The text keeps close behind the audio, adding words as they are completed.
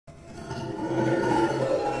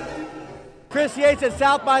Chris Yates at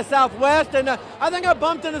South by Southwest, and I think I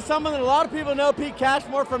bumped into someone that a lot of people know, Pete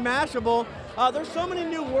Cashmore from Mashable. There's so many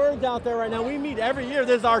new words out there right now. We meet every year,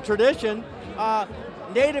 this is our tradition.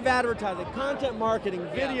 Native advertising, content marketing,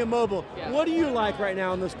 video mobile. What do you like right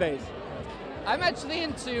now in this space? I'm actually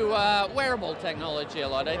into wearable technology a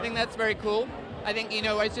lot. I think that's very cool. I think, you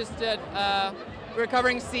know, I just did, we were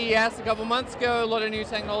covering CES a couple months ago, a lot of new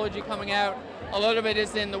technology coming out. A lot of it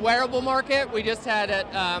is in the wearable market. We just had it,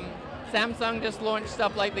 Samsung just launched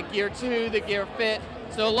stuff like the Gear 2, the Gear Fit,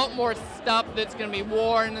 so a lot more stuff that's going to be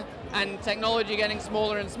worn, and technology getting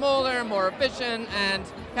smaller and smaller, more efficient, and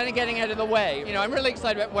kind of getting out of the way. You know, I'm really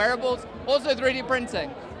excited about wearables. Also 3D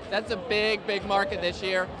printing. That's a big, big market this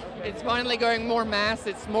year. It's finally going more mass,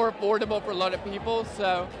 it's more affordable for a lot of people,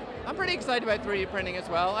 so I'm pretty excited about 3D printing as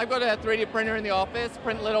well. I've got a 3D printer in the office,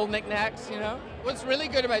 print little knickknacks, you know. What's really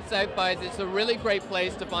good about South by is it's a really great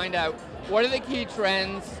place to find out what are the key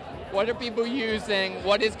trends, what are people using,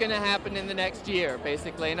 what is going to happen in the next year,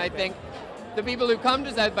 basically. And I think the people who come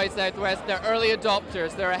to South by Southwest, they're early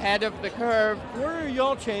adopters, they're ahead of the curve. Where are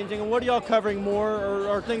y'all changing, and what are y'all covering more,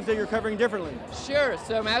 or things that you're covering differently? Sure,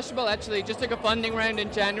 so Mashable actually just took a funding round in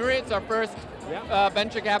January. It's our first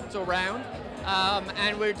venture capital round.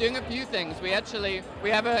 And we're doing a few things. We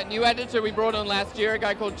have a new editor we brought on last year, a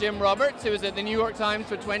guy called Jim Roberts, who was at the New York Times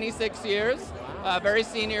for 26 years, a very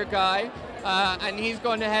senior guy. And he's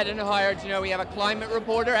gone ahead and hired, you know, we have a climate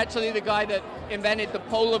reporter, actually the guy that invented the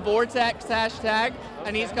polar vortex hashtag,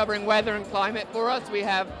 and he's covering weather and climate for us. We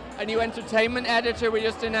have a new entertainment editor we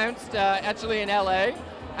just announced, actually in LA,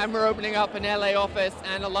 and we're opening up an LA office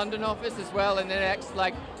and a London office as well in the next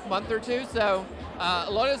month or two. So a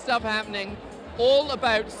lot of stuff happening, all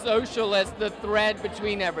about social as the thread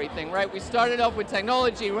between everything, right? We started off with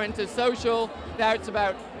technology, went to social, now it's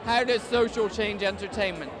about how does social change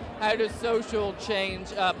entertainment? How does social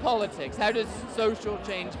change politics? How does social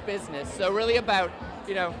change business? So really about,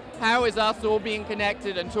 you know, how is us all being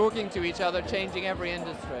connected and talking to each other changing every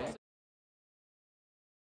industry?